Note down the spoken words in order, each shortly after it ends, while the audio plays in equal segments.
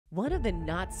One of the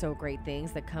not so great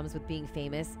things that comes with being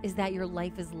famous is that your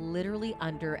life is literally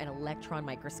under an electron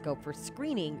microscope for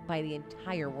screening by the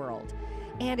entire world.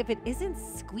 And if it isn't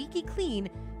squeaky clean,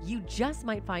 you just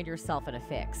might find yourself in a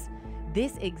fix.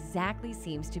 This exactly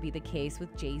seems to be the case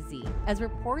with Jay-Z, as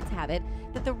reports have it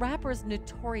that the rapper's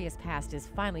notorious past is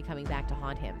finally coming back to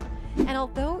haunt him. And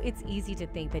although it's easy to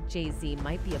think that Jay-Z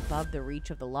might be above the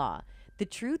reach of the law, the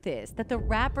truth is that the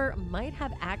rapper might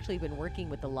have actually been working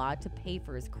with the law to pay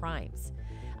for his crimes.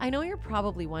 I know you're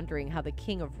probably wondering how the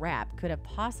king of rap could have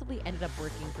possibly ended up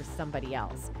working for somebody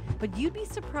else, but you'd be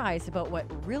surprised about what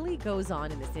really goes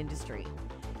on in this industry.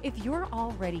 If you're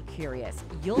already curious,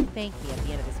 you'll thank me at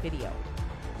the end of this video.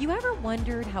 You ever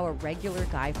wondered how a regular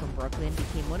guy from Brooklyn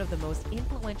became one of the most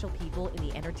influential people in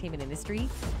the entertainment industry?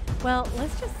 Well,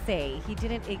 let's just say he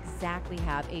didn't exactly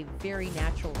have a very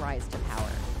natural rise to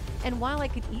power. And while I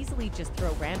could easily just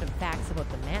throw random facts about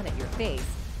the man at your face,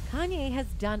 Kanye has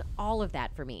done all of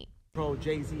that for me. Control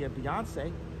Jay-Z and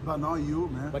Beyonce. But not you,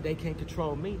 man. But they can't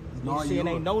control me. Not You see, it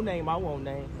you. ain't no name I won't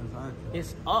name. Exactly.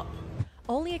 It's up.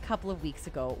 Only a couple of weeks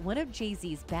ago, one of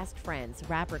Jay-Z's best friends,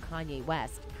 rapper Kanye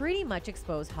West, pretty much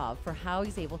exposed Hov for how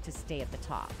he's able to stay at the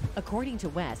top. According to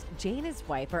West, Jay and his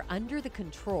wife are under the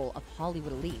control of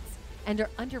Hollywood elites and are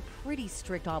under pretty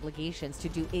strict obligations to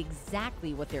do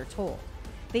exactly what they're told.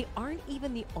 They aren't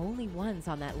even the only ones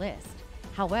on that list.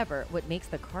 However, what makes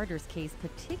the Carters case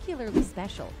particularly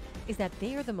special is that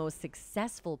they are the most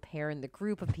successful pair in the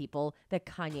group of people that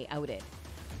Kanye outed.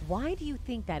 Why do you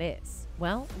think that is?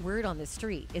 Well, word on the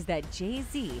street is that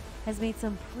Jay-Z has made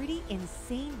some pretty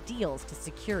insane deals to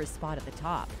secure his spot at the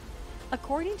top.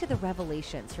 According to the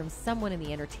revelations from someone in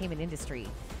the entertainment industry,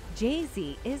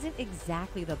 Jay-Z isn't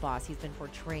exactly the boss he's been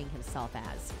portraying himself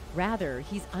as. Rather,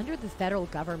 he's under the federal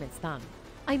government's thumb.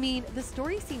 I mean, the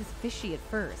story seems fishy at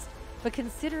first, but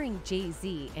considering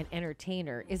Jay-Z, an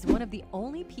entertainer, is one of the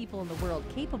only people in the world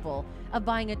capable of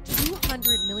buying a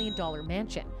 $200 million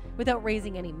mansion without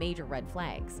raising any major red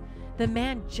flags, the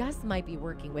man just might be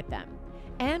working with them.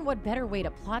 And what better way to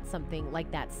plot something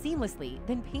like that seamlessly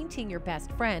than painting your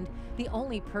best friend, the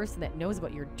only person that knows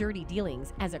about your dirty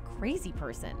dealings, as a crazy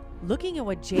person? Looking at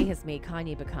what Jay has made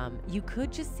Kanye become, you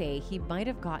could just say he might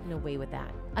have gotten away with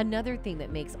that. Another thing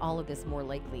that makes all of this more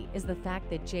likely is the fact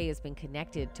that Jay has been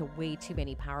connected to way too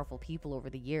many powerful people over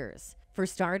the years. For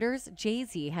starters,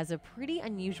 Jay-Z has a pretty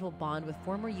unusual bond with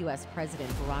former US President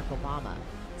Barack Obama,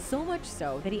 so much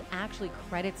so that he actually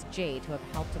credits Jay to have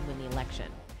helped him win the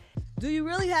election. Do you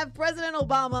really have President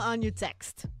Obama on your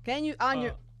text? Can you Can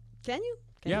you?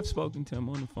 Yeah, I've spoken to him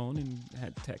on the phone and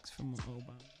had text from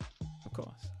Obama, of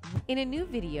course. In a new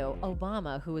video,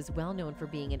 Obama, who is well known for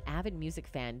being an avid music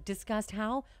fan, discussed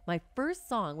how my first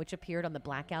song, which appeared on the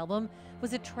Black Album,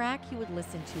 was a track he would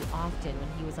listen to often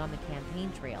when he was on the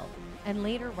campaign trail and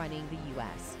later running the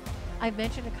US. I've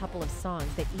mentioned a couple of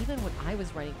songs that even when I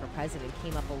was running for president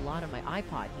came up a lot on my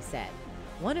iPod, he said.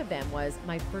 One of them was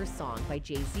My First Song by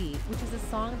Jay-Z, which is a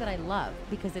song that I love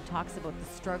because it talks about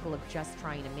the struggle of just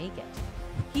trying to make it.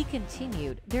 He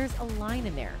continued, there's a line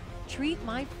in there, treat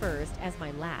my first as my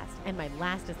last, and my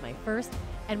last as my first,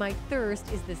 and my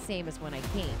thirst is the same as when I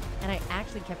came. And I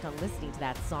actually kept on listening to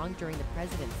that song during the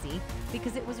presidency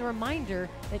because it was a reminder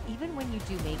that even when you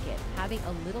do make it, having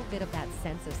a little bit of that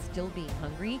sense of still being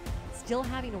hungry, still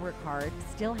having to work hard,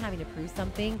 still having to prove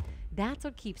something, that's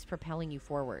what keeps propelling you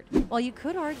forward. While you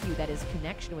could argue that his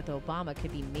connection with Obama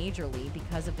could be majorly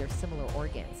because of their similar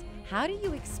organs, how do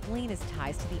you explain his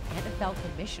ties to the NFL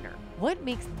commissioner? What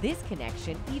makes this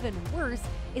connection even worse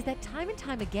is that time and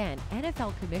time again,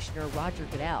 NFL Commissioner Roger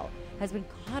Goodell has been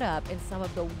caught up in some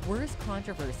of the worst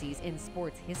controversies in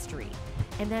sports history.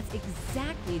 And that's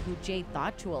exactly who Jay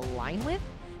thought to align with?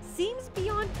 Seems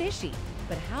beyond fishy.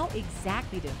 But how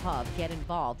exactly did Hov get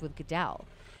involved with Goodell?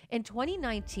 In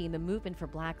 2019, the movement for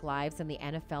Black Lives and the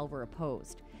NFL were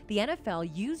opposed. The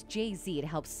NFL used Jay-Z to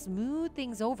help smooth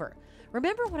things over.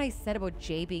 Remember what I said about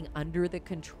Jay being under the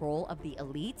control of the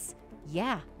elites?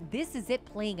 Yeah, this is it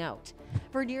playing out.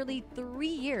 For nearly 3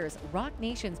 years, Rock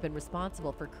Nation's been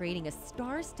responsible for creating a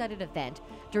star-studded event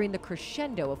during the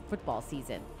crescendo of football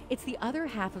season. It's the other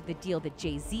half of the deal that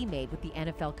Jay-Z made with the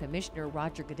NFL Commissioner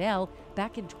Roger Goodell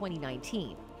back in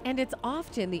 2019. And it's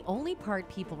often the only part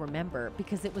people remember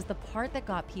because it was the part that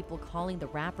got people calling the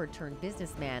rapper turned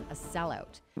businessman a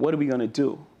sellout. What are we gonna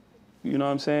do? You know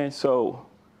what I'm saying? So,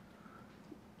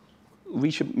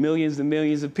 reach millions and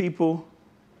millions of people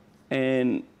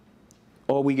and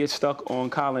or we get stuck on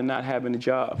Colin not having a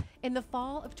job. In the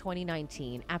fall of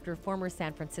 2019, after former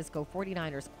San Francisco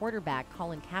 49ers quarterback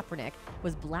Colin Kaepernick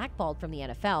was blackballed from the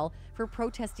NFL for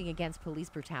protesting against police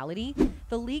brutality,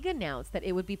 the league announced that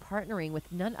it would be partnering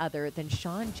with none other than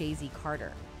Sean Jay-Z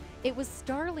Carter. It was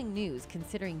startling news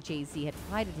considering Jay-Z had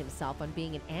prided himself on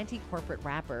being an anti-corporate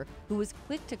rapper who was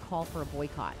quick to call for a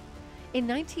boycott. In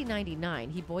 1999,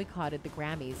 he boycotted the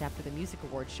Grammys after the music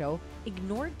awards show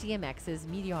ignored DMX's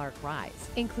meteoric rise,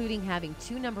 including having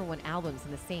 2 #1 albums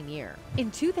in the same year.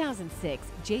 In 2006,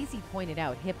 Jay-Z pointed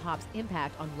out hip-hop's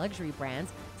impact on luxury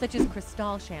brands such as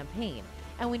Cristal champagne,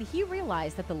 and when he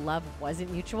realized that the love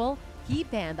wasn't mutual, he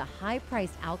banned the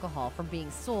high-priced alcohol from being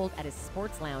sold at his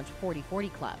sports lounge 4040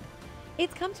 Club.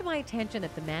 It's come to my attention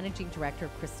that the managing director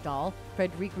of Cristal,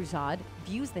 Frédéric Rouzaud,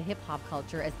 views the hip-hop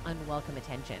culture as unwelcome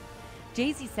attention.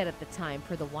 Jay-Z said at the time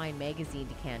for the Wine magazine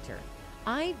decanter,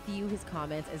 "I view his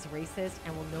comments as racist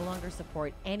and will no longer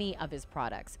support any of his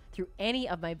products through any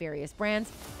of my various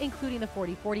brands, including the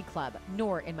 4040 Club,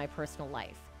 nor in my personal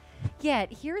life."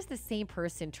 Yet, here's the same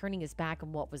person turning his back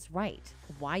on what was right.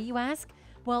 Why, you ask?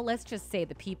 Well, let's just say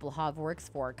the people Hav works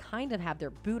for kind of have their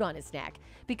boot on his neck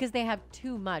because they have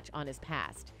too much on his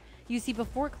past. You see,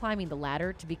 before climbing the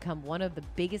ladder to become one of the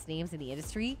biggest names in the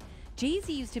industry,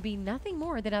 Jay-Z used to be nothing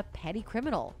more than a petty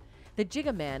criminal. The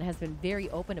Jigga Man has been very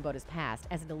open about his past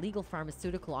as an illegal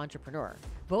pharmaceutical entrepreneur,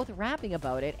 both rapping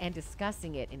about it and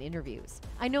discussing it in interviews.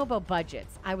 "I know about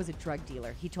budgets. I was a drug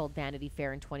dealer," he told Vanity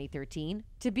Fair in 2013.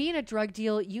 "To be in a drug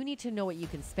deal, you need to know what you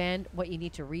can spend, what you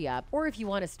need to re-up, or if you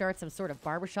want to start some sort of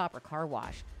barbershop or car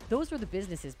wash. Those were the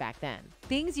businesses back then.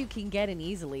 Things you can get in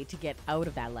easily to get out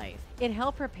of that life." It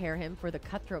helped prepare him for the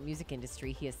cutthroat music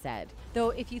industry, he has said.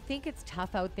 Though if you think it's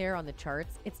tough out there on the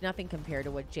charts, it's nothing compared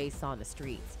to what Jay saw in the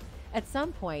streets. "At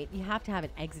some point, you have to have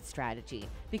an exit strategy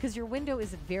because your window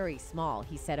is very small,"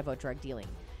 he said about drug dealing.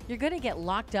 "You're going to get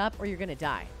locked up or you're going to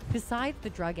die." Besides the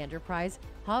drug enterprise,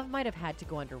 Hav might have had to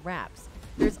go under wraps.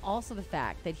 There's also the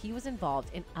fact that he was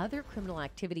involved in other criminal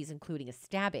activities, including a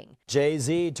stabbing.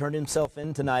 Jay-Z turned himself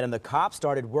in tonight, and the cops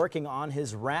started working on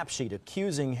his rap sheet,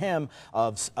 accusing him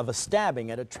of a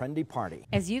stabbing at a Trendy party.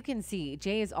 As you can see,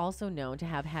 Jay is also known to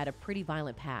have had a pretty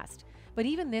violent past. But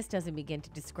even this doesn't begin to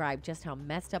describe just how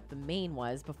messed up the Maine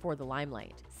was before the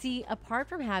limelight. See, apart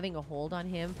from having a hold on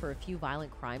him for a few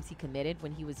violent crimes he committed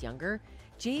when he was younger,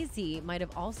 Jay-Z might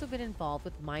have also been involved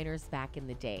with minors back in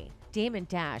the day. Damon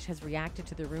Dash has reacted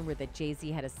to the rumor that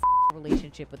Jay-Z had a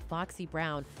relationship with Foxy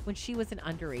Brown when she was an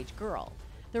underage girl.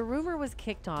 The rumor was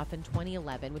kicked off in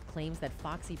 2011 with claims that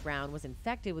Foxy Brown was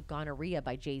infected with gonorrhea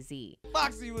by Jay-Z.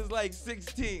 Foxy was like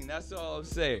 16, that's all I'm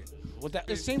saying. Well,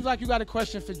 it seems like you got a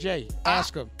question for Jay.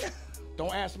 Ask him.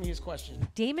 Don't ask me his question.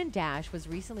 Damon Dash was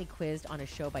recently quizzed on a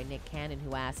show by Nick Cannon,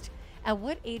 who asked, "At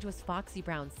what age was Foxy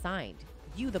Brown signed?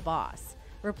 You the boss."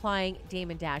 Replying,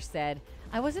 Damon Dash said,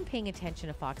 "I wasn't paying attention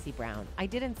to Foxy Brown. I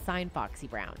didn't sign Foxy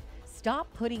Brown. Stop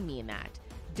putting me in that.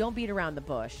 Don't beat around the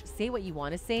bush. Say what you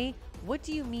want to say. What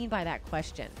do you mean by that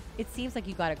question? It seems like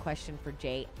you got a question for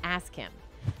Jay. Ask him."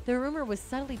 The rumor was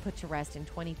subtly put to rest in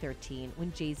 2013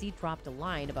 when Jay-Z dropped a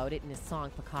line about it in his song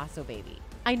Picasso Baby.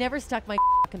 "I never stuck my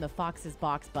in the Fox's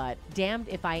box, but damned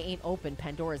if I ain't opened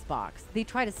Pandora's box. They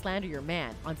try to slander your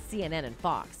man on CNN and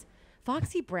Fox."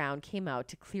 Foxy Brown came out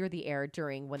to clear the air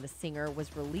during when the singer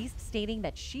was released, stating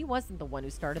that she wasn't the one who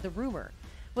started the rumor.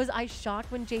 Was I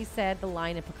shocked when Jay said the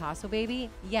line in Picasso Baby?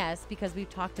 Yes, because we've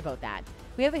talked about that.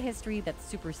 We have a history that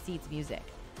supersedes music.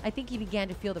 I think he began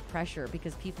to feel the pressure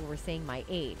because people were saying my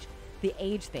age. The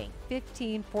age thing,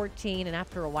 15, 14, and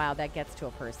after a while that gets to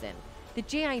a person. The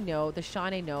Jay I know, the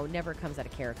Sean I know never comes out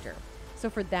of character. So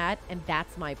for that, and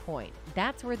that's my point,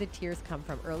 that's where the tears come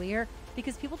from earlier,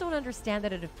 because people don't understand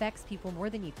that it affects people more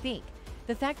than you think.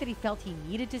 The fact that he felt he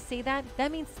needed to say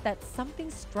that means that something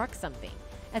struck something.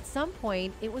 At some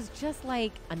point, it was just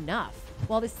like, enough.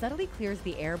 While this subtly clears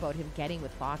the air about him getting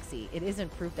with Foxy, it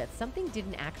isn't proof that something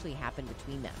didn't actually happen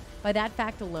between them. By that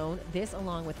fact alone, this,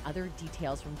 along with other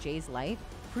details from Jay's life,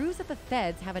 proves that the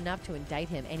feds have enough to indict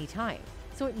him anytime.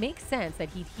 So it makes sense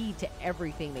that he'd heed to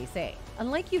everything they say.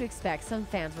 Unlike you'd expect, some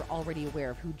fans were already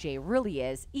aware of who Jay really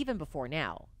is, even before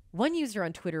now. One user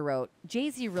on Twitter wrote,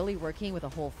 "Jay-Z really working with a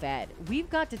whole Fed. We've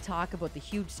got to talk about the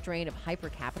huge strain of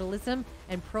hyper-capitalism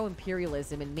and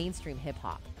pro-imperialism in mainstream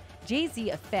hip-hop. Jay-Z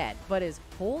a Fed, but his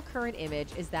whole current image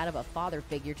is that of a father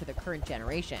figure to the current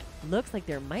generation. Looks like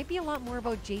there might be a lot more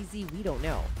about Jay-Z we don't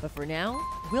know. But for now,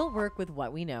 we'll work with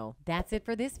what we know." That's it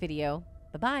for this video.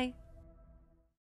 Bye-bye.